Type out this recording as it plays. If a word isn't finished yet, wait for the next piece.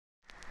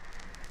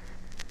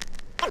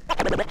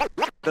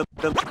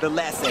The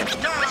lesson.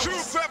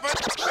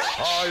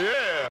 Oh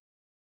yeah.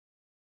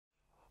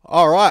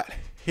 All right,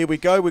 here we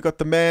go. We got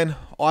the man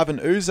Ivan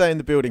Ooze in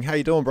the building. How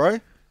you doing, bro?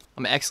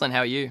 I'm excellent. How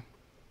are you?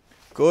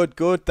 Good,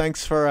 good.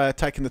 Thanks for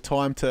taking the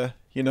time to,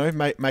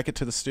 make it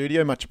to the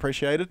studio. Much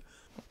appreciated.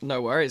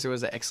 No worries. It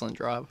was an excellent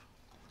drive.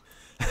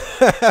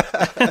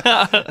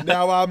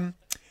 Now,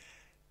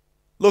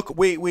 look,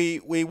 we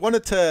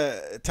wanted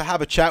to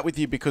have a chat with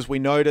you because we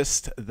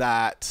noticed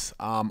that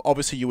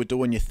obviously you were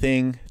doing your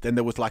thing. Then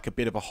there was like a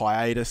bit of a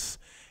hiatus,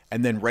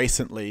 and then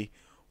recently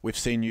we've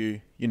seen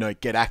you,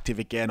 get active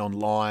again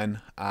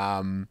online.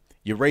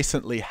 You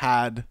recently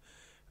had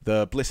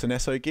the BLISS and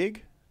ESO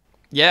gig.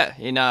 Yeah,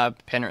 in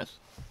Penrith.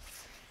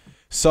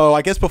 So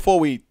I guess before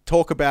we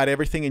talk about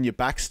everything in your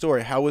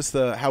backstory, how was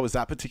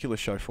that particular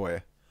show for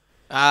you?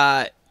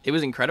 It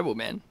was incredible,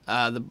 man.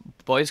 The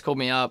boys called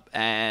me up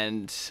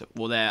and,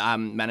 well, their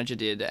manager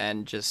did,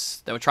 and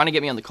they were trying to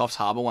get me on the Coffs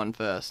Harbour one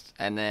first,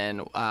 and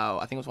then I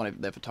think it was one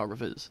of their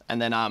photographers,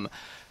 and then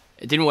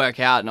it didn't work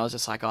out, and I was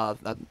just like, oh,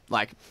 that,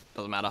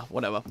 doesn't matter,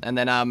 whatever. And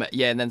then and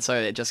then so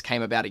it just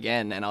came about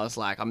again, and I was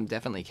like, I'm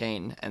definitely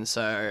keen. And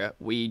so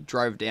we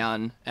drove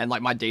down, and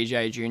my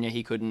DJ Junior,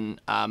 he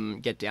couldn't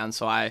get down,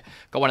 so I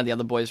got one of the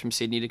other boys from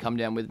Sydney to come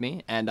down with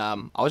me, and I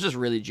was just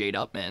really G'd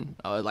up, man.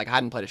 I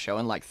hadn't played a show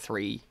in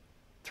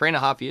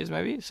 3.5 years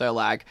maybe. So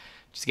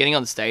just getting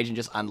on the stage and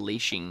just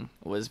unleashing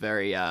was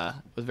very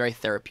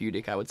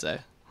therapeutic, I would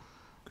say.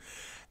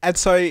 And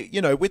so,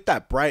 with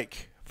that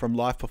break from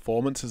live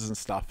performances and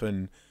stuff,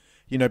 and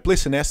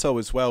BLISS and ESO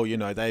as well,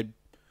 they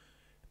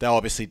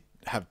obviously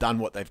have done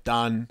what they've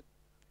done.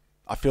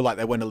 I feel like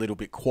they went a little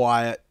bit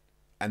quiet,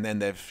 and then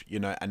they've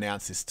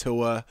announced this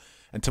tour,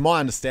 and to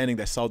my understanding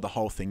they sold the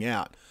whole thing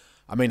out.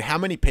 I mean, how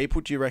many people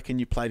do you reckon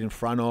you played in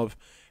front of?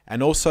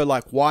 And also,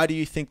 why do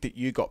you think that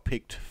you got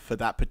picked for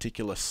that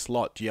particular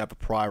slot? Do you have a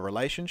prior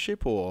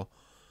relationship, or?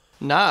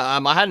 No,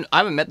 I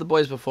haven't met the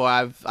boys before.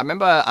 I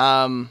remember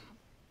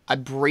I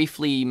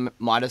briefly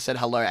might have said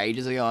hello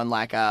ages ago on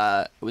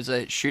it was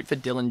a shoot for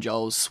Dylan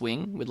Joel's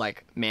Swing with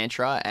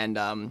Mantra, and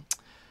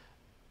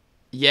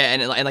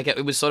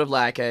it was sort of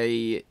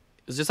it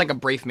was just a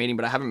brief meeting,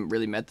 but I haven't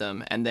really met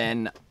them. And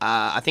then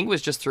I think it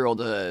was just through all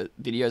the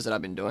videos that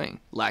I've been doing,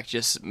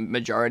 just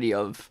majority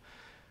of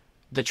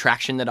the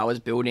traction that I was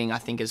building, I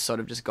think, has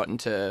sort of just gotten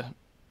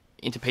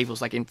into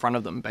people's, in front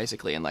of them,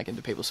 basically, and,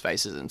 into people's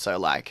faces. And so,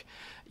 that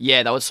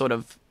was sort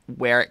of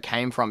where it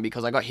came from,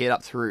 because I got hit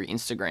up through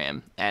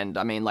Instagram. And,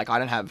 I mean, I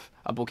don't have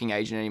a booking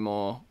agent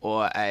anymore,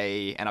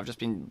 and I've just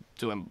been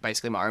doing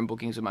basically my own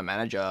bookings with my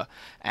manager,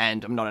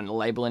 and I'm not in a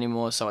label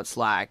anymore. So it's,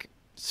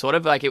 sort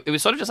of, it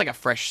was sort of just, a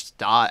fresh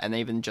start. And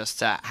even just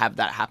to have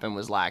that happen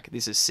was,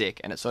 this is sick.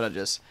 And it sort of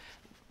just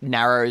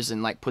narrows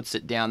and, puts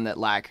it down that,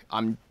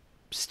 I'm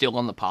still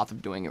on the path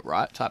of doing it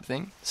right type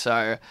thing.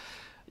 So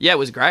yeah, it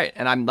was great.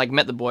 And I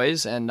met the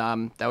boys, and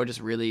they were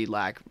just really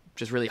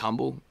really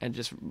humble and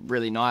just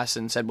really nice,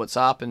 and said what's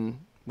up, and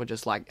were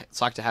just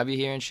it's like to have you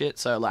here and shit.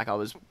 So I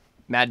was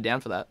mad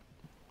down for that.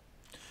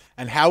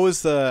 And how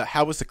was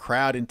the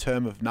crowd in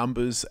terms of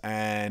numbers,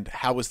 and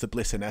how was the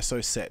BLISS and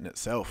ESO set in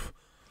itself?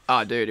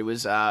 Oh dude, it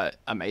was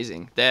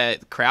amazing. The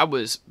crowd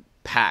was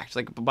packed.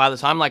 By the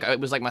time it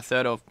was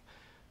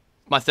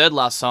my third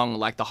last song,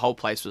 the whole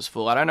place was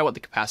full. I don't know what the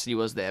capacity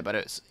was there,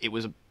 but it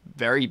was a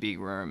very big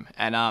room.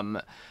 And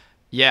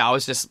I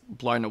was just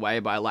blown away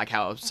by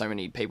how so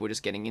many people were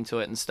just getting into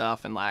it and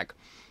stuff. And there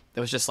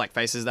was just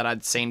faces that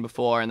I'd seen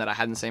before and that I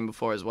hadn't seen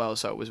before as well.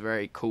 So it was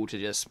very cool to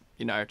just,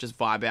 just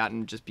vibe out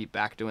and just be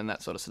back doing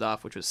that sort of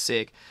stuff, which was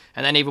sick.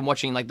 And then even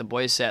watching the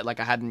boys set,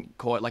 I hadn't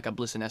caught a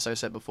BLISS and ESO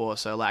set before.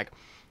 So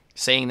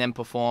seeing them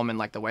perform and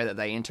the way that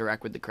they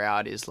interact with the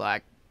crowd is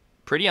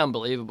pretty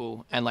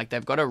unbelievable. And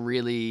they've got a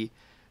really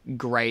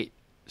great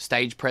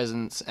stage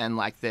presence, and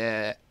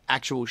their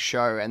actual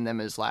show and them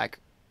as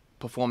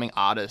performing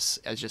artists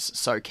is just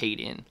so keyed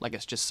in.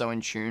 It's just so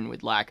in tune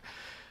with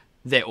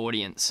their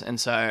audience. And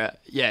so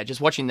yeah, just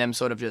watching them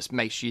sort of just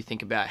makes you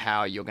think about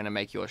how you're going to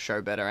make your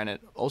show better. And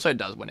it also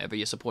does whenever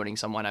you're supporting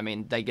someone. I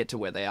mean, they get to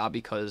where they are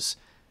because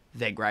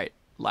they're great.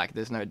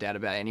 There's no doubt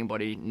about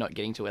anybody not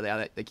getting to where they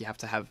are. You have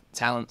to have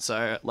talent.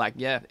 So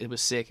yeah, it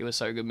was sick. It was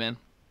so good, man.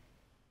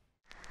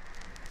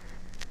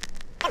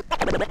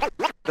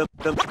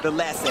 The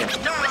lesson.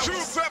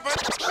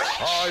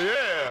 Oh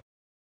yeah.